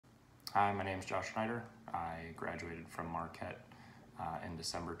Hi, my name is Josh Schneider. I graduated from Marquette in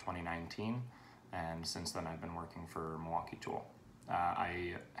December 2019, and since then I've been working for Milwaukee Tool.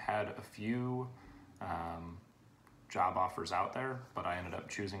 I had a few job offers out there, but I ended up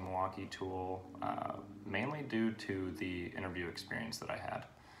choosing Milwaukee Tool mainly due to the interview experience that I had.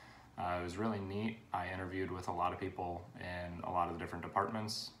 It was really neat. I interviewed with a lot of people in a lot of the different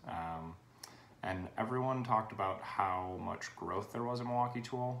departments, and everyone talked about how much growth there was in Milwaukee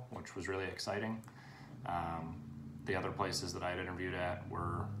Tool, which was really exciting. The other places that I had interviewed at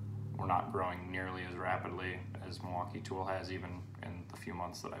were not growing nearly as rapidly as Milwaukee Tool has, even in the few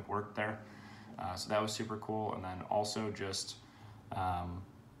months that I've worked there. So that was super cool. And then also just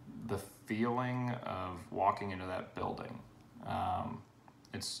the feeling of walking into that building.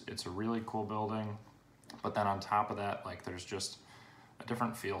 It's a really cool building, but then on top of that, like, there's just a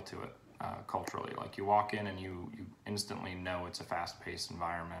different feel to it culturally. Like, you walk in and you instantly know it's a fast-paced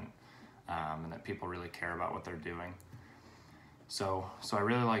environment, and that people really care about what they're doing. So I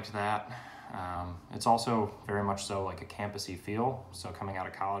really liked that. It's also very much so like a campusy feel. So coming out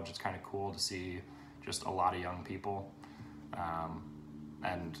of college, it's kind of cool to see just a lot of young people.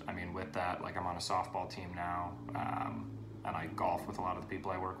 And I mean, with that, like, I'm on a softball team now, and I golf with a lot of the people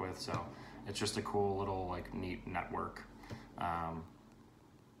I work with. So it's just a cool little, like, neat network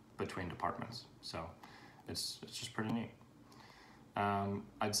between departments. So it's just pretty neat.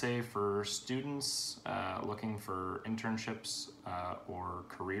 I'd say for students looking for internships or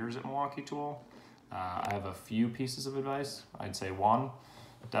careers at Milwaukee Tool, I have a few pieces of advice. I'd say one,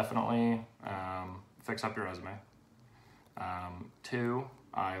 definitely fix up your resume. Two,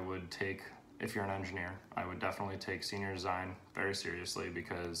 I would take, if you're an engineer, I would definitely take senior design very seriously,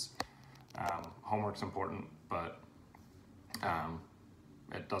 because homework's important, but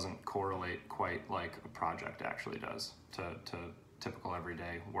it doesn't correlate quite like a project actually does to typical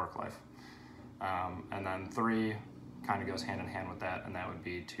everyday work life. And then three kind of goes hand in hand with that, and that would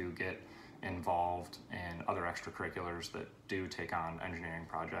be to get involved in other extracurriculars that do take on engineering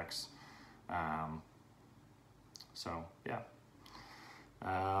projects. So yeah.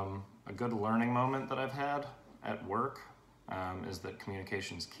 A good learning moment that I've had at work is that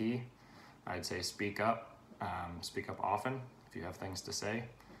communication's key. I'd say speak up often if you have things to say.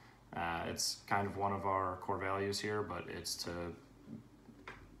 It's kind of one of our core values here, but it's to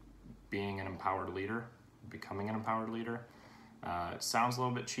being an empowered leader, becoming an empowered leader. It sounds a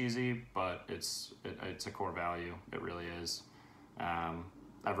little bit cheesy, but it's a core value. It really is.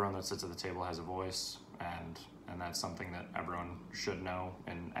 Everyone that sits at the table has a voice, and that's something that everyone should know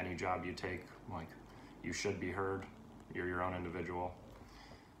in any job you take. Like, you should be heard. You're your own individual.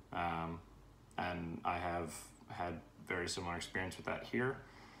 And I have had very similar experience with that here.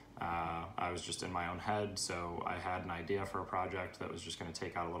 I was just in my own head, so I had an idea for a project that was just going to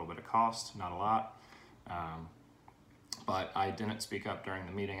take out a little bit of cost, not a lot. But I didn't speak up during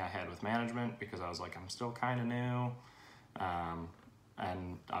the meeting I had with management, because I was like, I'm still kind of new.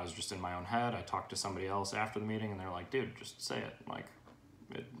 And I was just in my own head. I talked to somebody else after the meeting, and they're like, dude, just say it. Like,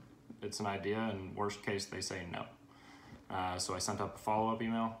 it's an idea, and worst case, they say no. So I sent up a follow-up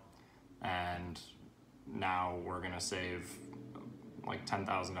email, and now we're going to save like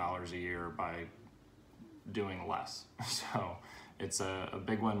 $10,000 a year by doing less. So it's a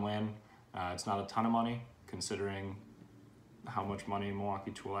big win-win. It's not a ton of money considering how much money Milwaukee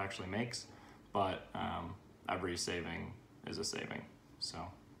Tool actually makes, but every saving is a saving. So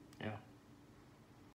yeah.